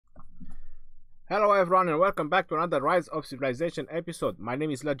Hello everyone and welcome back to another Rise of Civilization episode. My name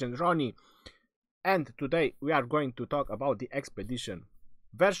is Legend Ronnie and today we are going to talk about the expedition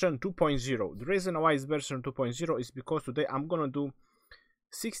version 2.0. The reason why it's version 2.0 is because today I'm gonna do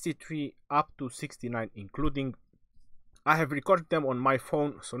 63 up to 69 including. I have recorded them on my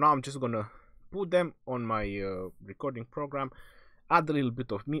phone, so now I'm just gonna put them on my recording program, add a little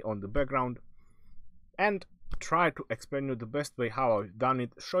bit of me on the background and try to explain you the best way how I've done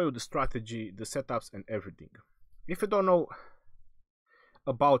it, show you the strategy, the setups and everything. If you don't know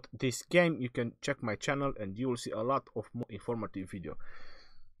about this game, you can check my channel and you will see a lot of more informative video.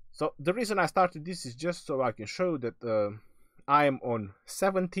 So the reason I started this is just so I can show you that I am on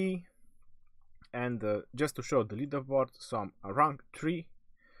 70 and just to show the leaderboard. So I'm rank 3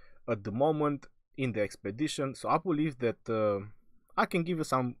 at the moment in the expedition, so I believe that I can give you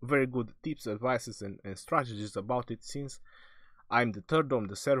some very good tips, advices and strategies about it, since I'm the third on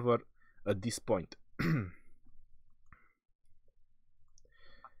the server at this point.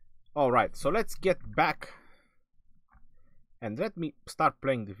 Alright, so let's get back and let me start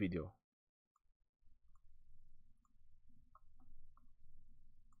playing the video.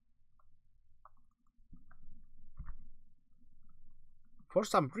 For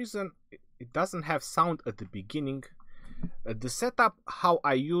some reason it doesn't have sound at the beginning. The setup how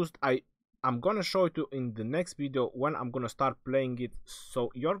I used, I'm gonna show it to you in the next video when I'm gonna start playing it.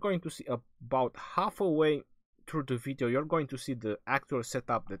 So you're going to see about halfway through the video, you're going to see the actual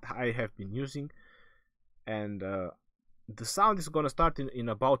setup that I have been using, and the sound is gonna start in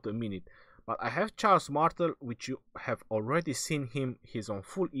about a minute. But I have Charles Martel, which you have already seen him. He's on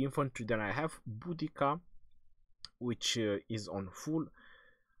full infantry. Then I have Boudica, which is on full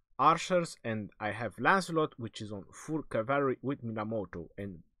archers, and I have Lancelot, which is on full cavalry with Minamoto,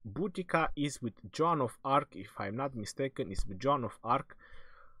 and Boudica is with Joan of Arc, if I'm not mistaken, is with Joan of Arc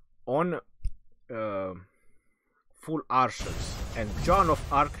on full archers, and Joan of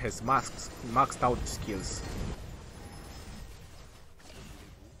Arc has maxed out skills.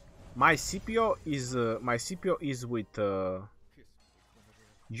 My Scipio is with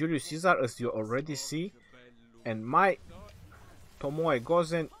Julius Caesar, as you already see, and my Tomoe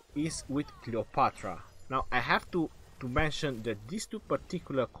Gozen is with Cleopatra. Now I have to mention that these two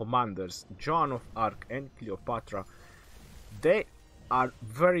particular commanders, Joan of Arc and Cleopatra, they are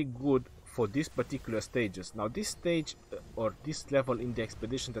very good for these particular stages. Now this stage or this level in the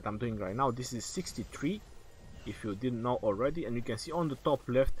expedition that I'm doing right now, this is 63 if you didn't know already, and you can see on the top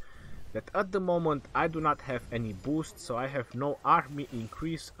left that at the moment I do not have any boost, so I have no army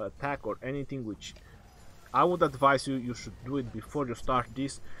increase, attack or anything, which I would advise you should do it before you start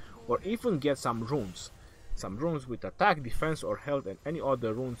this, or even get some runes with attack, defense or health, and any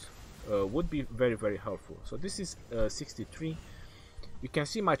other runes would be very helpful. So this is 63. You can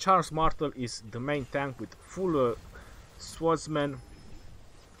see my Charles Martel is the main tank with full swordsman.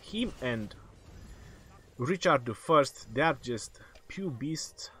 Him and Richard I, they are just pure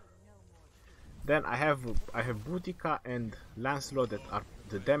beasts. Then I have Boudica and Lancelot that are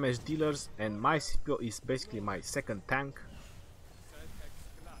the damage dealers, and my Scipio is basically my second tank.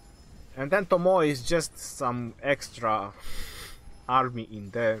 And then Tomoe is just some extra army in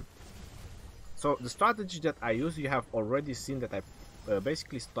there. So the strategy that I use, you have already seen that I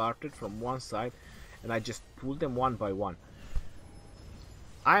basically started from one side and I just pulled them one by one.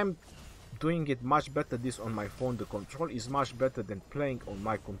 I'm doing it much better this on my phone. The control is much better than playing on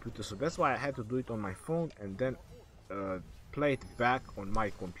my computer, so that's why I had to do it on my phone and then play it back on my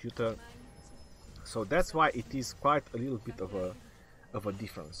computer. So that's why it is quite a little bit of a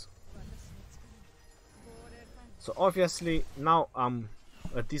difference. So obviously now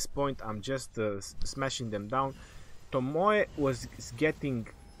at this point I'm just smashing them down. Tomoe was getting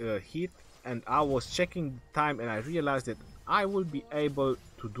hit and I was checking the time and I realized that I will be able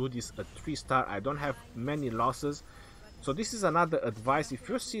to do this at 3-star. I don't have many losses. So this is another advice. If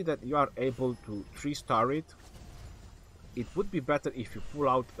you see that you are able to 3-star it, it would be better if you pull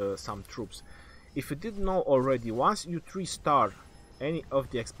out some troops. If you didn't know already, once you 3-star any of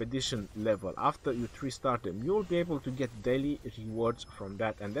the expedition level, after you 3-star them, you will be able to get daily rewards from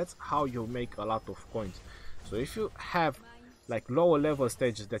that, and that's how you make a lot of coins. So if you have like lower level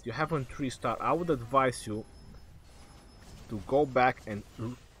stages that you haven't 3-star, I would advise you to go back and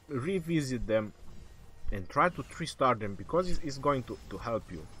revisit them and try to 3-star them, because it's going to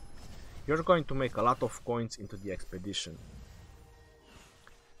help you. You're going to make a lot of coins into the expedition.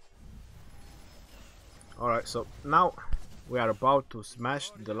 Alright, so now we are about to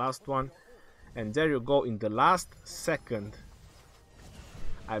smash the last one, and there you go, in the last second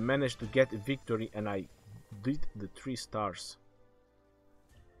I managed to get a victory and I did the 3 stars.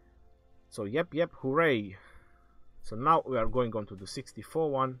 So yep, hooray. So now we are going on to the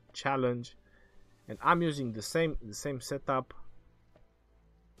 64 one challenge, and I'm using the same setup.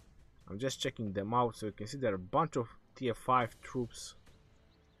 I'm just checking them out, so you can see there are a bunch of tier 5 troops,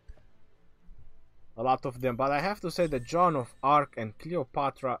 a lot of them, but I have to say that Joan of Arc and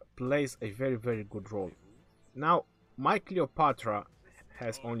Cleopatra plays a very good role. Now my Cleopatra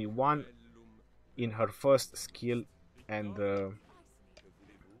has only 1 in her first skill, and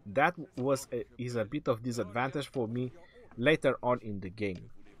that is a bit of disadvantage for me later on in the game.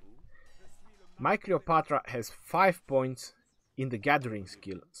 My Cleopatra has 5 points in the gathering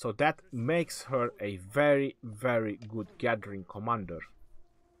skill, so that makes her a very good gathering commander.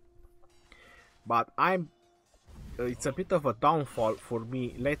 But it's a bit of a downfall for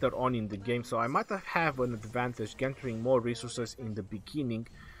me later on in the game, so I might have an advantage gathering more resources in the beginning,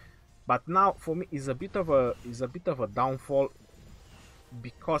 but now for me is a bit of a downfall,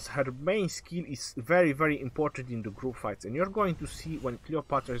 because her main skill is very important in the group fights, and you're going to see when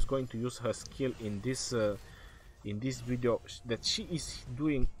Cleopatra is going to use her skill in this video that she is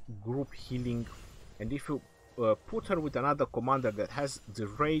doing group healing. And if you put her with another commander that has the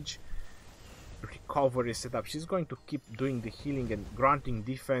rage recovery setup, she's going to keep doing the healing and granting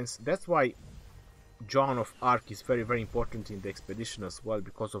defense. That's why Joan of Arc is very important in the expedition as well,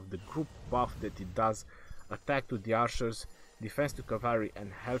 because of the group buff that it does: attack to the archers, defense to cavalry,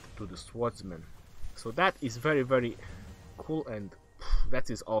 and health to the swordsmen. So that is very cool, and that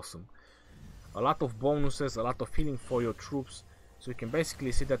is awesome. A lot of bonuses, a lot of healing for your troops, so you can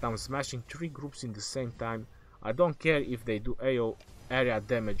basically see that I'm smashing 3 groups in the same time. I don't care if they do AO area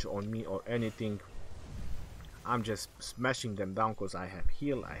damage on me or anything, I'm just smashing them down because I have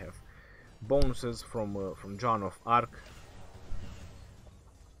heal, I have bonuses from Joan of Arc,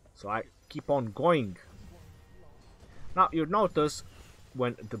 so I keep on going. Now you notice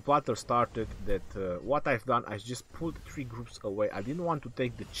when the battle started that what I've done, I just pulled 3 groups away. I didn't want to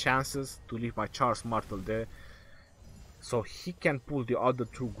take the chances to leave my Charles Martel there so he can pull the other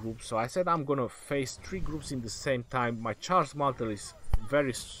 2 groups. So I said I'm gonna face 3 groups in the same time. My Charles Martel is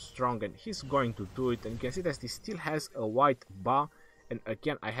very strong and he's going to do it, and you can see that he still has a white bar, and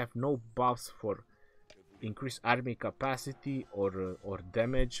again I have no buffs for increased army capacity or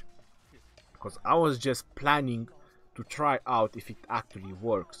damage, because I was just planning to try out if it actually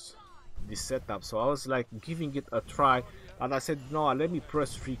works, this setup. So I was like giving it a try, and I said no, let me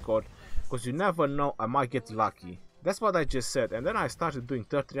press record because you never know, I might get lucky. That's what I just said, and then I started doing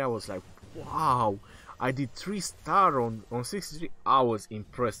 33. I was like, wow, I did 3-star on 63 hours.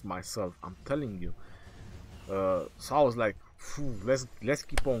 Impressed myself, I'm telling you. So I was like, let's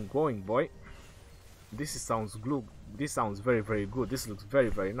keep on going, boy. This sounds very good. This looks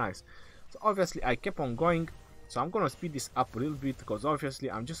very nice. So obviously I kept on going. So I'm gonna speed this up a little bit because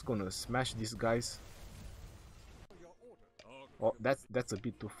obviously I'm just gonna smash these guys. Oh, that's a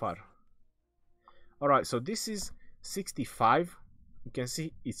bit too far. Alright, so this is 65. You can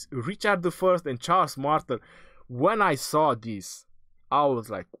see it's Richard I and Charles Martel. When I saw this, I was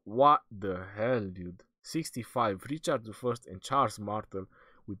like, what the hell, dude? 65, Richard I and Charles Martel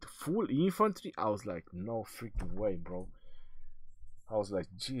with full infantry. I was like, no freaking way, bro. I was like,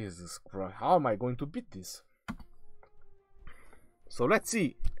 Jesus Christ, how am I going to beat this? So let's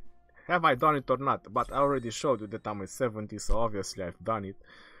see, have I done it or not? But I already showed you that I'm at 70, so obviously I've done it.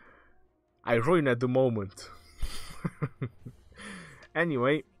 I ruined at the moment.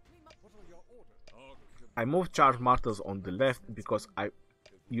 Anyway, I moved Charles Martels on the left because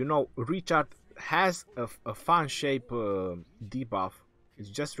Richard has a fan shape debuff. It's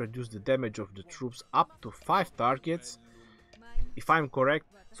just reduced the damage of the troops up to 5 targets, if I'm correct.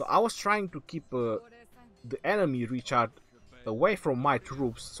 So I was trying to keep the enemy Richard away from my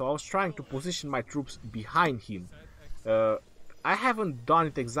troops, so I was trying to position my troops behind him. I haven't done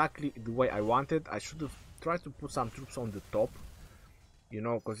it exactly the way I wanted. I should have tried to put some troops on the top,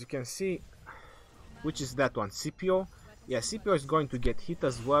 because you can see, which is that one, Scipio. Yeah, Scipio is going to get hit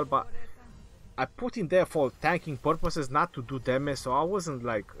as well, but I put in there for tanking purposes, not to do damage, so I wasn't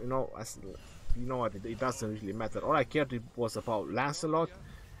like, what, it doesn't really matter. All I cared was about Lancelot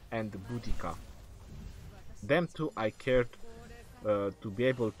and Boudica. Them two I cared to be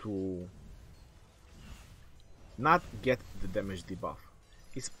able to not get the damage debuff.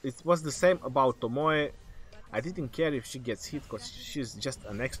 It was the same about Tomoe. I didn't care if she gets hit because she's just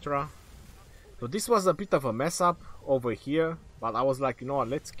an extra. So this was a bit of a mess up over here, but I was like, what,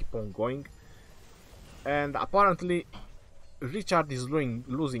 let's keep on going. And apparently Richard is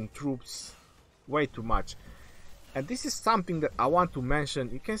losing troops way too much. And this is something that I want to mention.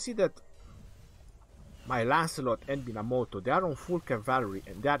 You can see that my Lancelot and Minamoto, they are on full cavalry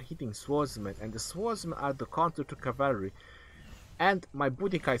and they are hitting swordsmen, and the swordsmen are the counter to cavalry. And my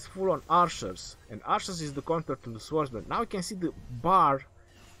Boudica is full on archers, and archers is the counter to the swordsmen. Now you can see the bar,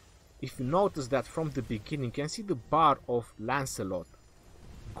 if you notice that from the beginning, you can see the bar of Lancelot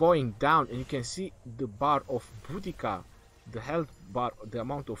going down, and you can see the bar of Boudica, the health bar, the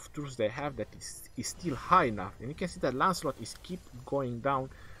amount of troops they have, that is still high enough. And you can see that Lancelot is keep going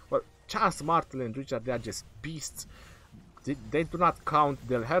down. Well, Charles Martel and Richard, they are just beasts. They do not count.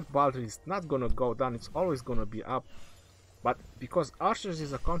 Their health bar is not gonna go down, it's always gonna be up. But because archers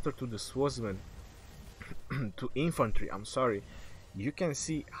is a counter to the swordsmen, to infantry, I'm sorry, you can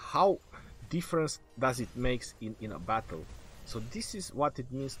see how difference does it makes in a battle. So this is what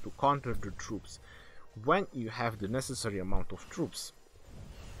it means to counter the troops when you have the necessary amount of troops.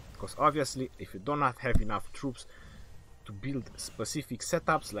 Because obviously if you do not have enough troops to build specific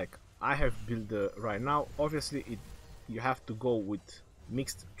setups like I have built right now, obviously you have to go with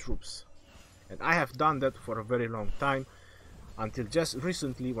mixed troops. And I have done that for a very long time, until just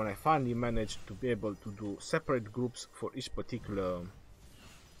recently when I finally managed to be able to do separate groups for each particular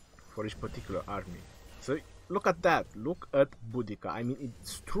army. So look at that, look at Boudica. I mean,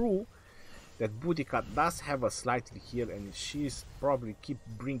 it's true that Boudica does have a slightly heal, and she's probably keep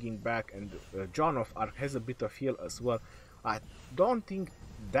bringing back, and Joan of Arc has a bit of heal as well. I don't think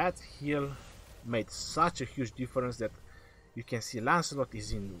that heal made such a huge difference that you can see Lancelot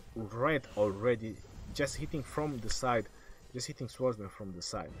is in red already, just hitting from the side, just hitting swordsmen from the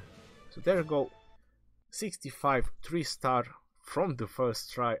side. So there you go, 65 3-star from the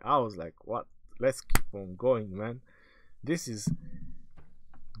first try. I was like, what? Let's keep on going, man. This is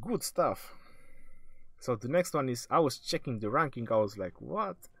good stuff. So the next one is, I was checking the ranking, I was like,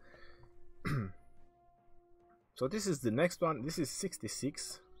 what? So this is the next one. This is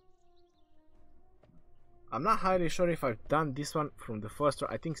 66. I'm not highly sure if I've done this one from the first try.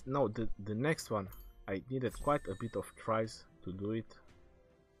 I think no, the next one I needed quite a bit of tries to do it,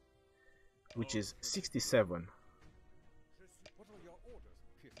 which is 67.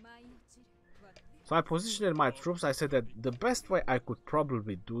 So I positioned my troops. I said that the best way I could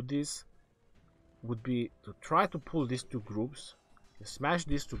probably do this would be to try to pull these two groups, smash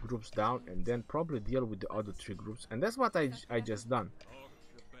these two groups down, and then probably deal with the other three groups. And that's what I just done.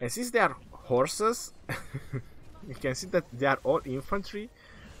 And since they are horses, you can see that they are all infantry.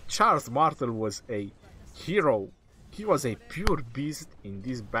 Charles Martel was a hero. He was a pure beast in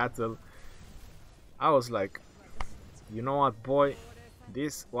this battle. I was like, you know what, boy,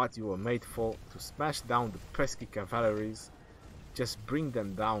 this is what you were made for, to smash down the pesky cavalries, just bring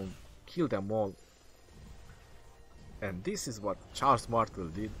them down, kill them all. And this is what Charles Martel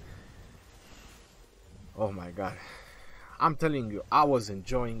did. Oh my god, I'm telling you, I was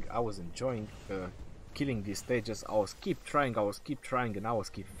enjoying killing these stages. I was keep trying, and I was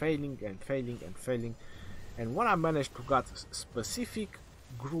keep failing and failing and failing. And when I managed to get specific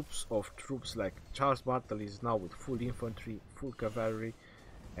groups of troops, like Charles Martel is now with full infantry, full cavalry,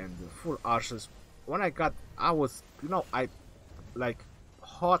 and full archers. When I was, you know, I like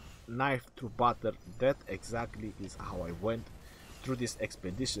hot knife through butter. That exactly is how I went through these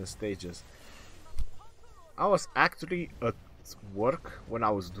expedition stages. I was actually at work when I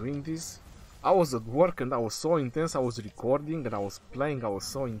was doing this. I was at work and I was so intense. I was recording and I was playing. I was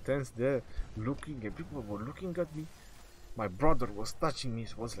so intense there, looking, and people were looking at me. My brother was touching me.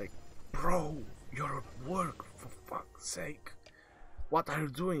 He was like, bro, you're at work, for fuck's sake. What are you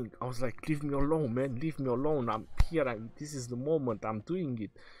doing? I was like, leave me alone, man. Leave me alone. I'm here. This is the moment. I'm doing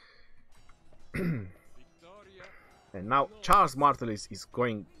it. And now Charles Martel is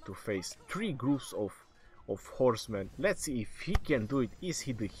going to face 3 groups of horsemen. Let's see if he can do it. Is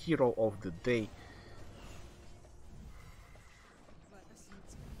he the hero of the day?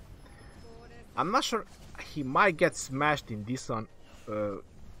 I'm not sure. He might get smashed in this one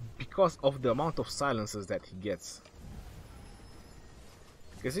because of the amount of silences that he gets.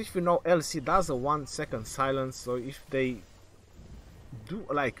 Because if you know, LC does a 1-second silence, so if they do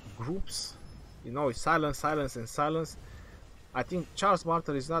like groups, you know, silence, silence and silence, I think Charles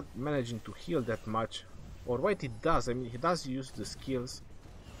Martel is not managing to heal that much. Or wait, he does. I mean, he does use the skills.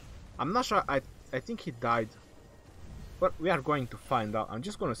 I'm not sure. I think he died, but we are going to find out. I'm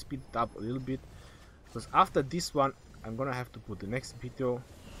just gonna speed it up a little bit, because after this one I'm gonna have to put the next video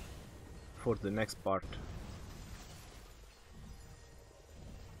for the next part.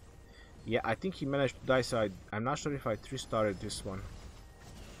 Yeah, I think he managed to die, so I'm not sure if I 3-starred this one.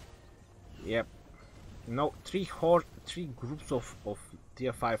 Yep. No, 3 groups of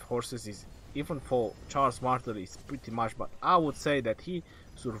tier 5 horses is, even for Charles Martel, is pretty much, but I would say that he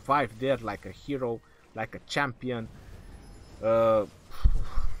survived there like a hero like a champion. I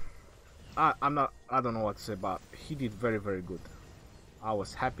don't know what to say, but he did very, very good. I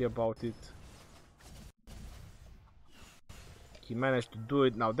was happy about it. He managed to do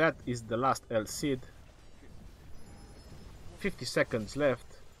it. Now that is the last El Cid. 50 seconds left.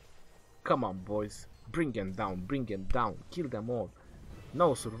 Come on, boys. Bring them down, bring them down. Kill them all.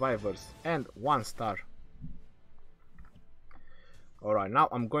 No survivors. And 1 star. Alright, now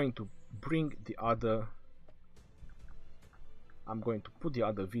I'm going to bring the other... I'm going to put the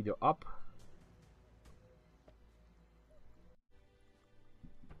other video up.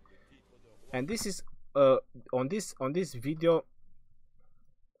 And this is on this video,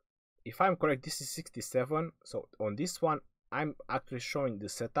 if I'm correct, this is 67. So on this one I'm actually showing the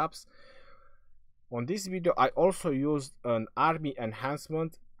setups. On this video I also used an army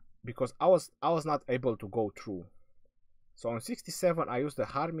enhancement because I was not able to go through. So on 67 I used the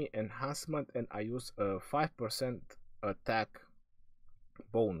army enhancement and I used a 5% attack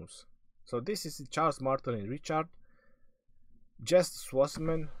bonus. So this is Charles Martel and Richard, just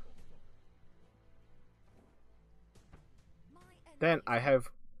swordsman. Then I have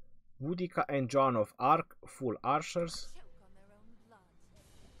Boudica and Joan of Arc, full archers.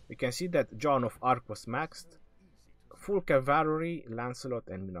 You can see that Joan of Arc was maxed. Full cavalry, Lancelot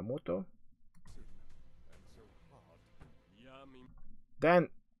and Minamoto. Then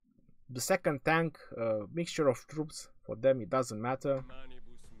the second tank, mixture of troops, for them it doesn't matter.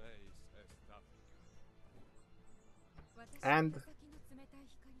 And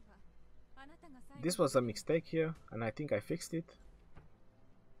this was a mistake here, and I think I fixed it.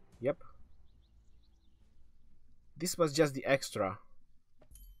 Yep. This was just the extra.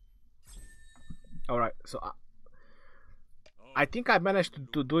 Alright, so I think I managed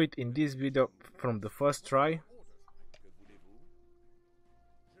to do it in this video from the first try.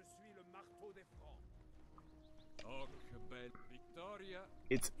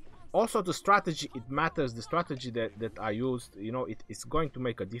 It's also the strategy, it matters, the strategy that I used, you know, it's going to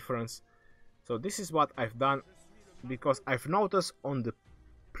make a difference. So this is what I've done, because I've noticed on the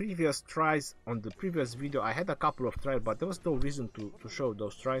previous tries, on the previous video, I had a couple of tries, but there was no reason to show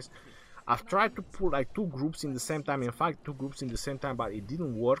those tries. I've tried to pull like 2 groups in the same time, in fact 2 groups in the same time, but it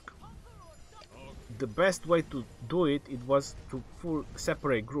didn't work. The best way to do it, it was to pull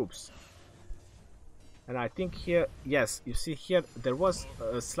separate groups. And I think here, yes, you see here, there was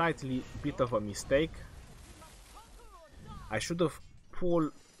a slightly bit of a mistake. I should have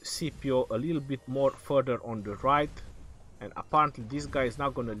pulled CPO a little bit more further on the right. And apparently this guy is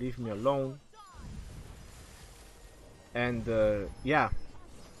not gonna leave me alone. And yeah,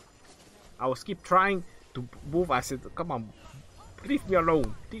 I was keep trying to move. I said, come on, leave me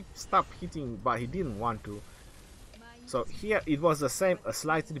alone, stop hitting, but he didn't want to. So here it was the same, a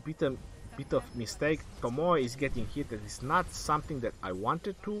slightly bit of mistake. Tomoe is getting hit, and it's not something that I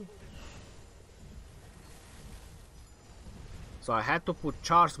wanted to. So I had to put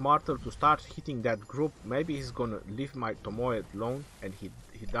Charles Martel to start hitting that group. Maybe he's gonna leave my Tomoe alone, and he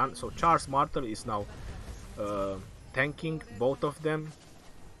done. So Charles Martel is now tanking both of them.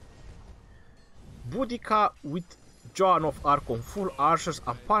 Boudica with Joan of Arc on full archers.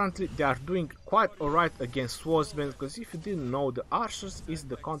 Apparently they are doing quite alright against swordsmen, because if you didn't know, the archers is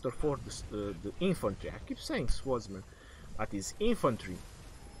the counter for the infantry. I keep saying swordsmen, but it's infantry.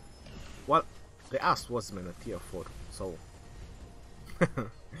 Well, they are swordsmen at tier 4, so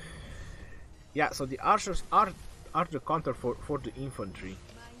yeah, so the archers are the counter for the infantry.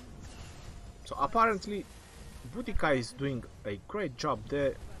 So apparently Boudica is doing a great job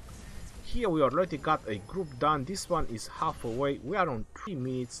there. Here we already got a group done. This one is half away. We are on 3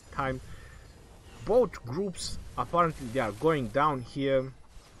 minutes time. Both groups apparently they are going down here.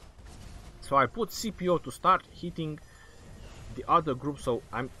 So I put CPO to start hitting the other group. So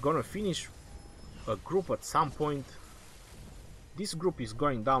I'm gonna finish a group at some point. This group is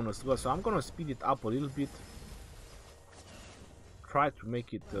going down as well, so I'm gonna speed it up a little bit. Try to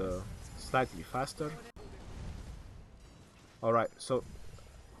make it slightly faster. Alright, so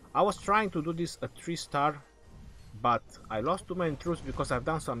I was trying to do this at 3-star, but I lost too many troops because I've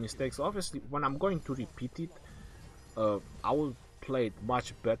done some mistakes. Obviously, when I'm going to repeat it, I will play it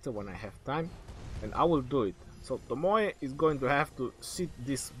much better when I have time, and I will do it. So Tomoe is going to have to sit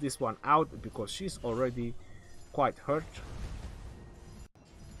this one out because she's already quite hurt.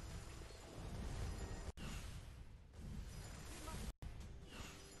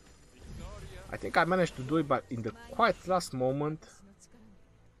 I think I managed to do it, but in the quite last moment.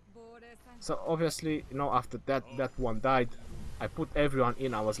 So obviously, you know, after that one died, I put everyone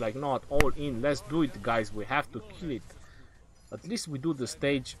in. I was like, not all in, let's do it, guys, we have to kill it. At least we do the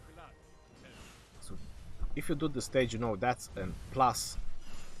stage. So if you do the stage, you know that's a plus.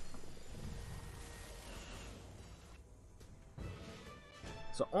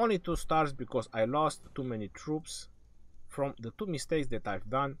 So only 2 stars because I lost too many troops from the 2 mistakes that I've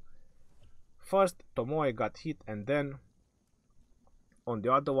done. First, Tomoe got hit, and then on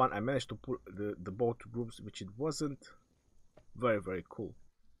the other one I managed to pull the both groups, which it wasn't very cool.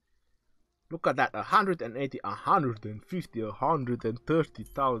 Look at that, 180, 150,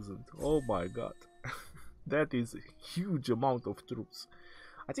 130,000. Oh my god. That is a huge amount of troops.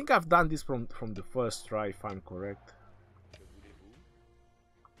 I think I've done this from the first try, if I'm correct.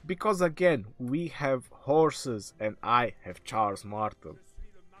 Because again, we have horses and I have Charles Martel.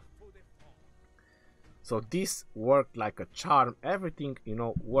 So this worked like a charm. Everything, you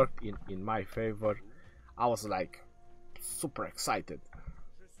know, worked in my favor. I was like super excited.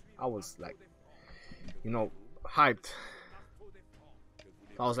 I was like, you know, hyped.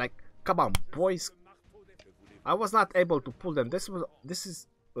 I was like, come on boys. I was not able to pull them. This is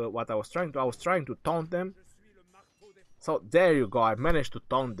what I was trying to. I was trying to taunt them. So there you go. I managed to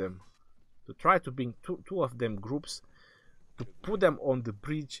taunt them, to try to bring two of them groups, to put them on the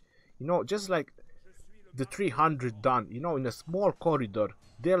bridge. You know, just like the 300 done. You know, in a small corridor,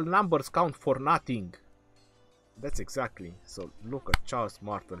 their numbers count for nothing. That's exactly. So look at Charles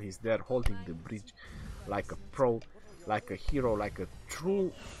Martel. He's there holding the bridge like a pro, like a hero, like a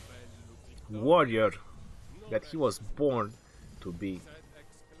true warrior that he was born to be.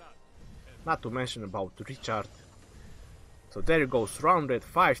 Not to mention about Richard. So there you go, surrounded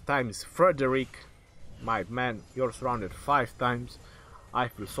 5 times. Frederick, my man, you're surrounded 5 times. I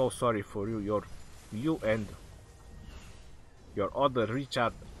feel so sorry for you. You and your other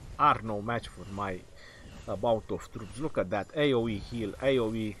Richard are no match for my amount of troops. Look at that, AoE heal,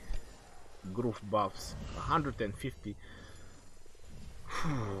 AoE groove buffs, 150.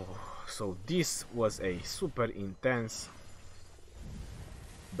 So this was a super intense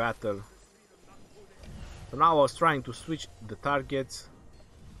battle. So now I was trying to switch the targets,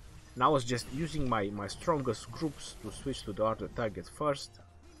 and I was just using my strongest groups to switch to the other targets first.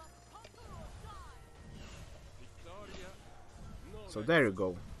 So there you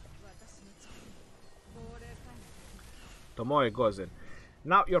go. Tomoe Gozen.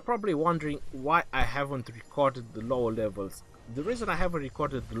 Now you're probably wondering why I haven't recorded the lower levels. The reason I haven't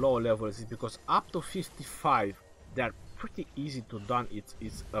recorded the lower levels is because up to 55 they're pretty easy to done.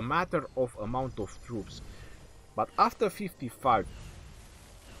 It's a matter of amount of troops. But after 55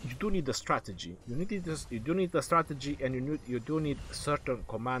 you do need a strategy. You do need a strategy, and you do need certain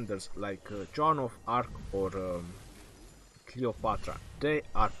commanders like Joan of Arc or Cleopatra. They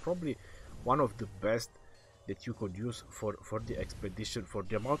are probably one of the best that you could use for the expedition, for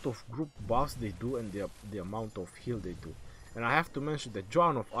the amount of group buffs they do and the amount of heal they do. And I have to mention that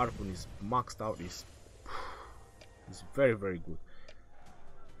Joan of Arc, when is maxed out, is very good.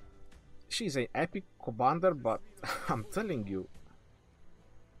 She's an epic commander, but I'm telling you,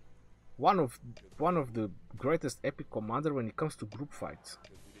 one of the greatest epic commander when it comes to group fights.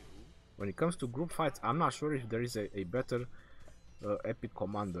 When it comes to group fights, I'm not sure if there is a better epic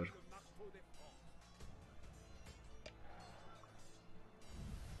commander.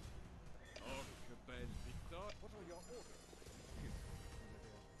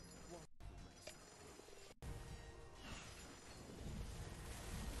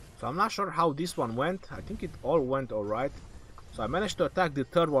 So I'm not sure how this one went. I think it all went alright. So I managed to attack the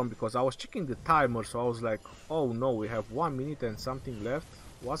third one because I was checking the timer, so I was like, oh no, we have 1 minute and something left.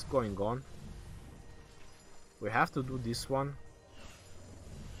 What's going on? We have to do this one.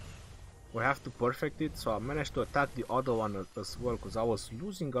 We have to perfect it. So I managed to attack the other one as well, because I was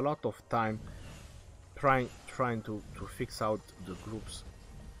losing a lot of time trying to fix out the groups.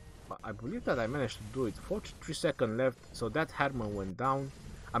 But I believe that I managed to do it. 43 seconds left, so that Herman went down.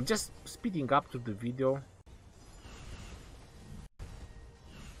 I'm just speeding up to the video.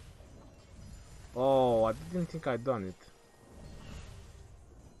 Oh, I didn't think I'd done it.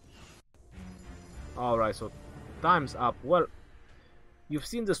 Alright, so time's up. Well, you've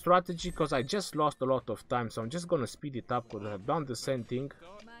seen the strategy, because I just lost a lot of time, so I'm just gonna speed it up because I've done the same thing.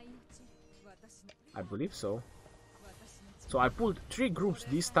 I believe so. So I pulled 3 groups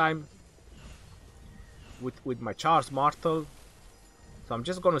this time with my Charles Martel. So I'm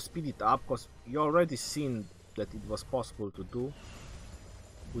just gonna speed it up because you already seen that it was possible to do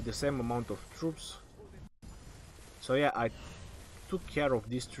with the same amount of troops. So yeah, I took care of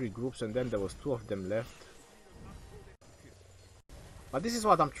these 3 groups, and then there was 2 of them left. But this is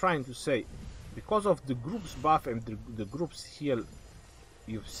what I'm trying to say. Because of the groups buff and the groups heal,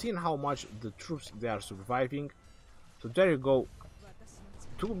 you've seen how much the troops they are surviving. So there you go.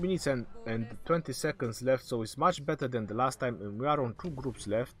 2 minutes and 20 seconds left, so it's much better than the last time, and we are on 2 groups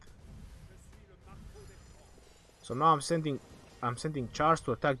left. So now I'm sending Charles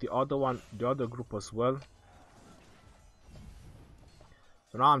to attack the other group as well.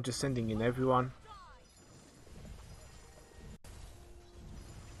 So now I'm just sending in everyone.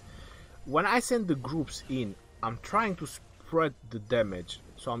 When I send the groups in, I'm trying to spread the damage.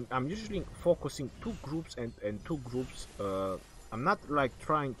 So I'm usually focusing 2 groups and 2 groups. I'm not like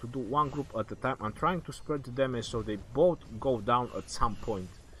trying to do 1 group at a time. I'm trying to spread the damage so they both go down at some point.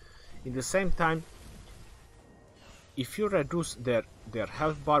 In the same time, if you reduce their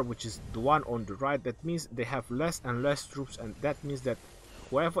health bar, which is the one on the right, that means they have less and less troops, and that means that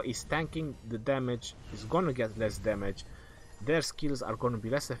whoever is tanking the damage is gonna get less damage. Their skills are gonna be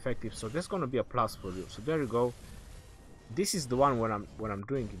less effective, so that's gonna be a plus for you. So there you go. This is the one when I'm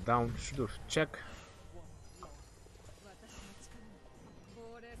doing it down. Should have checked.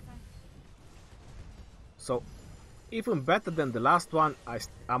 So even better than the last one.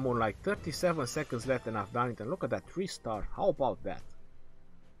 I'm on like 37 seconds left and I've done it, and look at that, 3-star. How about that?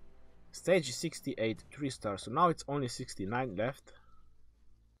 Stage 68, 3-star. So now it's only 69 left,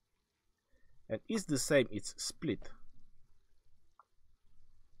 and it's the same, it's split.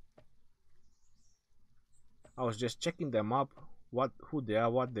 I was just checking them up, who they are,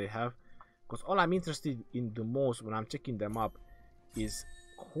 what they have, because all I'm interested in the most when I'm checking them up is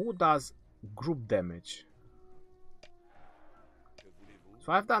who does group damage.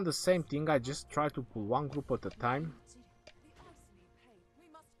 So I've done the same thing. I just try to pull 1 group at a time.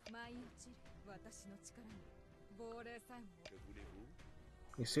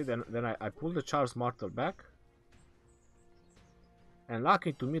 You see, then I pull the Charles Martel back, and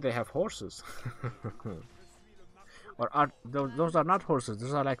lucky to me they have horses. Or those are not horses,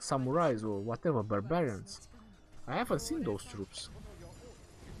 those are like samurais or whatever, barbarians. I haven't seen those troops.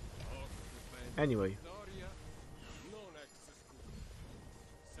 Anyway.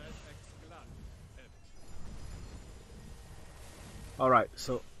 Alright,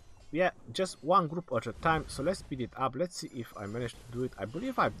 so yeah, just 1 group at a time. So let's speed it up. Let's see if I managed to do it. I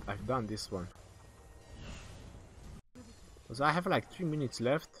believe I've done this one. So I have like 3 minutes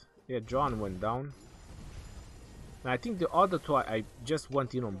left. Yeah, John went down. And I think the other 2 I just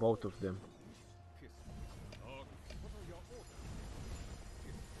went in on both of them.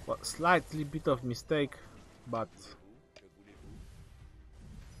 Well, slightly bit of mistake, but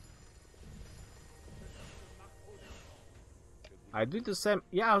I did the same.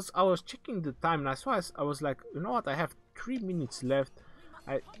 Yeah, I was checking the time and I saw, I was like, you know what, I have 3 minutes left.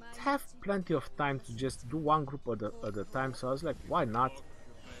 I have plenty of time to just do 1 group at a time, so I was like, why not?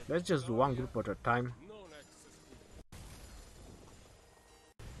 Let's just do 1 group at a time.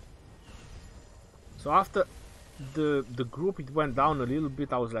 So after the group, it went down a little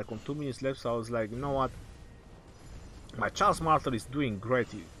bit. I was like on 2 minutes left, so I was like, you know what, my Charles Martel is doing great.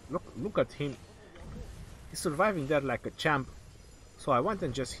 Look at him, he's surviving there like a champ. So I went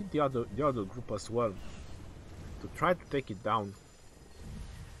and just hit the other group as well to try to take it down.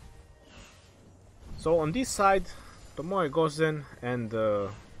 So on this side, Tomoe Gozen and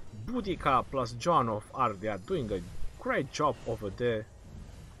Boudica plus John of Arc, they are doing a great job over there.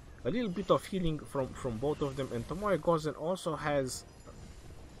 A little bit of healing from both of them, and Tomoe Gozen also has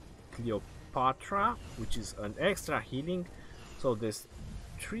Cleopatra, which is an extra healing. So there's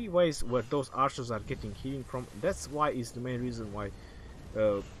 3 ways where those archers are getting healing from. That's why is the main reason why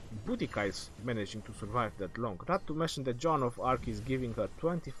Boudica is managing to survive that long. Not to mention that John of Arc is giving her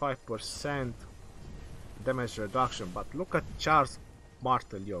 25% damage reduction. But look at Charles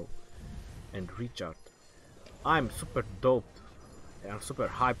Martel, yo, and Richard. I'm super doped and I'm super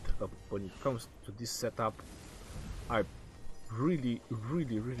hyped up when it comes to this setup. I really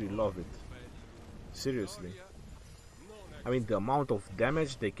love it. Seriously. I mean, the amount of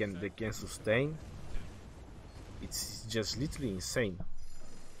damage they can sustain, it's just literally insane.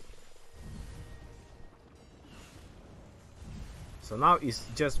 So now it's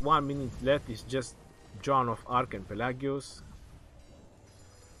just 1 minute left. It's just John of Arc and Pelagius.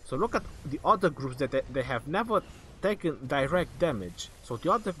 So look at the other groups that they have never taken direct damage. So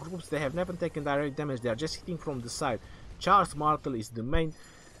the other groups, they have never taken direct damage. They are just hitting from the side. Charles Martel is the main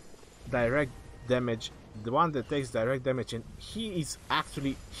direct damage, the one that takes direct damage, and he is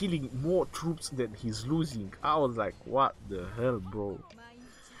actually healing more troops than he's losing. I was like, what the hell, bro?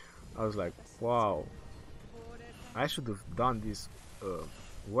 I was like, wow, I should have done this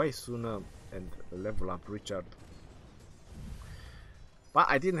way sooner and level up Richard. But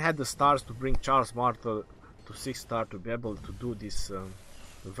I didn't have the stars to bring Charles Martel to 6-star to be able to do this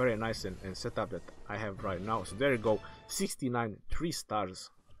very nice and setup that I have right now. So there you go, 69 3 stars.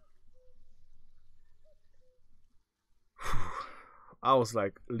 I was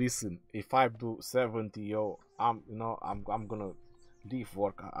like, listen, if I do 70, yo, I'm gonna leave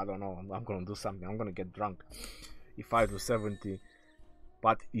work. I don't know, I'm gonna do something, I'm gonna get drunk if I do 70.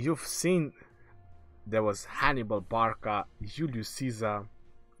 But you've seen there was Hannibal Barca, Julius Caesar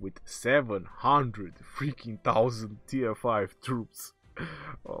with 700 freaking thousand tier 5 troops.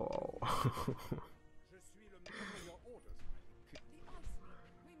 Oh.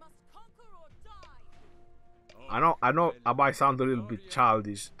 I know I might sound a little bit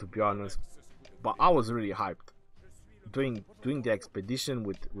childish, to be honest, but I was really hyped doing the expedition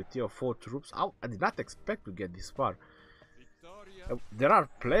with tier 4 troops. I did not expect to get this far. There are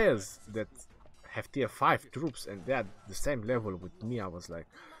players that have tier 5 troops and they're at the same level with me. I was like,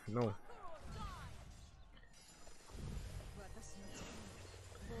 no.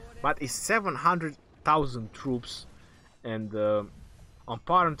 But it's 700,000 troops, and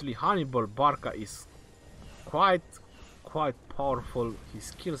apparently Hannibal Barca is quite powerful. His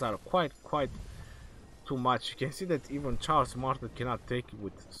skills are quite too much. You can see that even Charles Martel cannot take it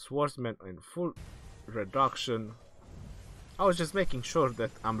with swordsman and full reduction. I was just making sure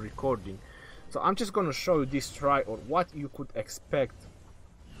that I'm recording, so I'm just gonna show you this try, or what you could expect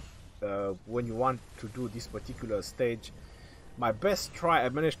when you want to do this particular stage. My best try, I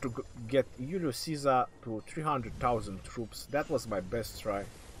managed to get Julius Caesar to 300,000 troops. That was my best try.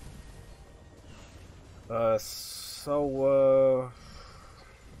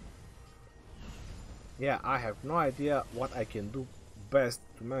 Yeah, I have no idea what I can do best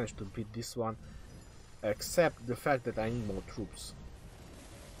to manage to beat this one, except the fact that I need more troops.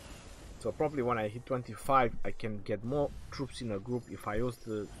 So probably when I hit 25 I can get more troops in a group. If I use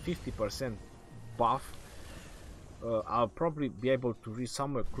the 50% buff, I'll probably be able to reach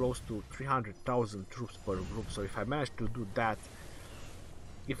somewhere close to 300,000 troops per group. So if I manage to do that,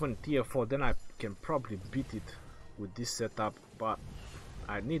 even tier 4, then I can probably beat it with this setup, but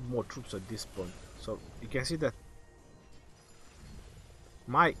I need more troops at this point. So you can see that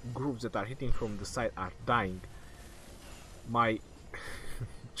my groups that are hitting from the side are dying. My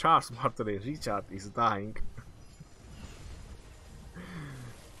Charles Martel and Richard is dying.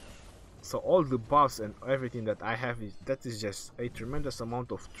 So all the buffs and everything that I have, that is just a tremendous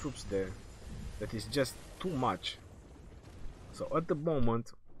amount of troops there. That is just too much. So at the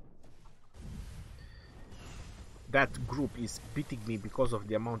moment, that group is beating me because of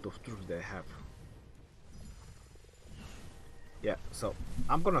the amount of troops they have. Yeah, so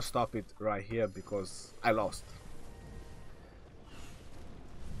I'm gonna stop it right here because I lost.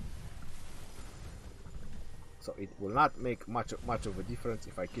 So it will not make much of a difference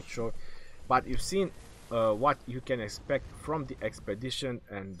if I keep showing. But you've seen what you can expect from the expedition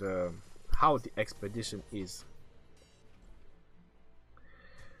and how the expedition is.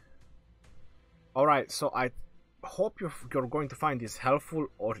 Alright, so I hope you're going to find this helpful,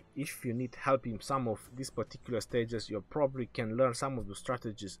 or if you need help in some of these particular stages, you probably can learn some of the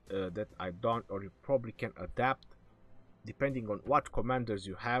strategies that I've done, or you probably can adapt depending on what commanders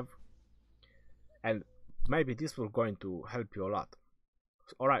you have, and maybe this will going to help you a lot.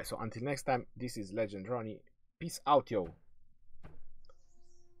 Alright, so until next time, this is Legend Ronnie. Peace out, yo.